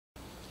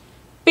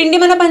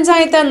പിണ്ടിമന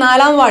പഞ്ചായത്ത്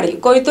 4ാം വാർഡിൽ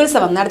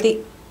കൊയ്ത്തുത്സവം നടത്തി.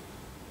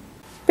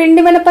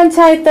 പിണ്ടിമന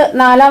പഞ്ചായത്ത്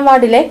 4ാം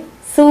വാർഡിലെ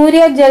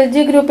സൂര്യ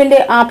ജൽജി ഗ്രൂപ്പിന്റെ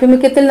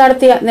ആഭിമുഖ്യത്തിൽ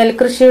നടത്തിയ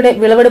നെൽകൃഷിയുടെ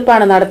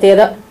വിളവെടുപ്പാണ്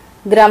നടത്തിയത്.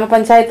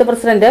 ഗ്രാമപഞ്ചായത്ത്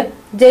പ്രസിഡന്റ്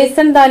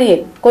ജെയ്സൺ ദാനിയേൽ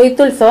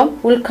കൊയ്ത്തുത്സവം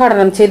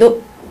ഉദ്ഘാടനം ചെയ്തു.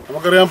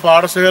 നമുക്കറിയാം,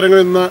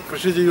 പാടശേഖരങ്ങളിൽ നിന്ന്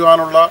കൃഷി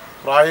ചെയ്യുവാനുള്ള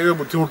പ്രായോഗിക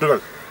ബുദ്ധിമുട്ടുകൾ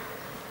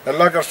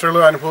എല്ലാ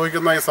കർഷകരും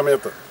അനുഭവിക്കുന്ന ഈ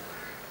സമയത്ത്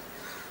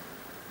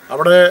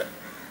അവിടെ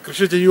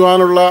കൃഷി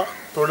ചെയ്യുവാനുള്ള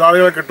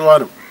തൊഴിലാളികളെ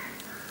കിട്ടുവാനും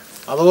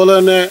അതുപോലെ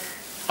തന്നെ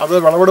അത്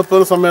വിളവെടുപ്പ്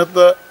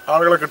സമയത്ത്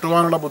ആളുകളെ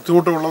കിട്ടുവാനുള്ള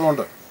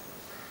ബുദ്ധിമുട്ടുള്ളതുകൊണ്ട്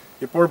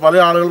ഇപ്പോൾ പല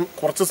ആളുകളും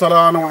കുറച്ച്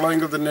സ്ഥലമാണ്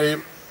ഉള്ളതെങ്കിൽ തന്നെയും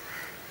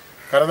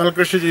കരനെൽ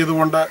കൃഷി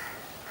ചെയ്തുകൊണ്ട്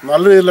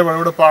നല്ല രീതിയിലുള്ള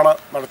വിളവെടുപ്പാണ്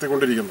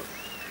നടത്തിക്കൊണ്ടിരിക്കുന്നത്.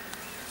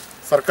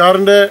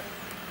 സർക്കാരിൻ്റെ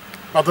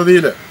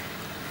പദ്ധതിയിൽ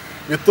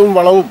വിത്തും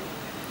വളവും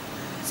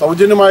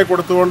സൗജന്യമായി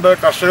കൊടുത്തുകൊണ്ട്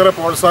കർഷകരെ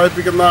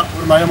പ്രോത്സാഹിപ്പിക്കുന്ന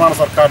ഒരു നയമാണ്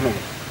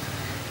സർക്കാരിനുള്ളത്.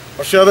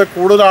 പക്ഷേ അത്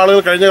കൂടുതൽ ആളുകൾ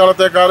കഴിഞ്ഞ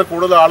കാലത്തേക്കാൾ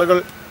കൂടുതൽ ആളുകൾ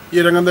ഈ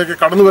രംഗത്തേക്ക്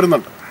കടന്നു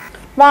വരുന്നുണ്ട്.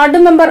 വാർഡ്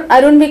മെമ്പർ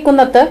അരുൺ വി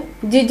കുന്നത്ത്,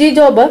 ജിജി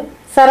ജോബ്,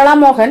 സരള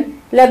മോഹൻ,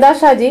 ലതാ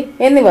ഷാജി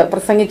എന്നിവർ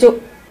പ്രസംഗിച്ചു.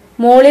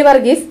 മോളി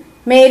Varghese,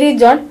 Mary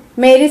John,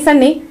 Mary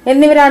Sunny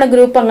എന്നിവരാണ്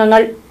ഗ്രൂപ്പ്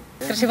അംഗങ്ങൾ.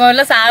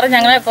 കൃഷിഭവനിലെ സാറ്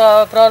ഞങ്ങളെ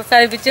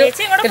പ്രോത്സാഹിപ്പിച്ചു.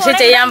 കൃഷി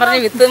ചെയ്യാൻ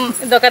പറഞ്ഞ് വിത്തും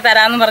ഇതൊക്കെ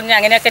തരാമെന്ന് പറഞ്ഞ്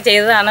അങ്ങനെയൊക്കെ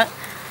ചെയ്തതാണ്.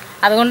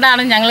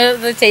 അതുകൊണ്ടാണ് ഞങ്ങൾ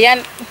ഇത് ചെയ്യാൻ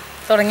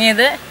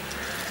തുടങ്ങിയത്.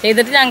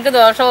 ചെയ്തിട്ട് ഞങ്ങൾക്ക്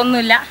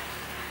ദോഷമൊന്നുമില്ല,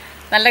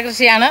 നല്ല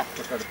കൃഷിയാണ്.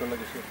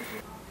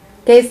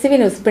 KCV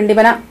news,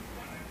 Pindimana.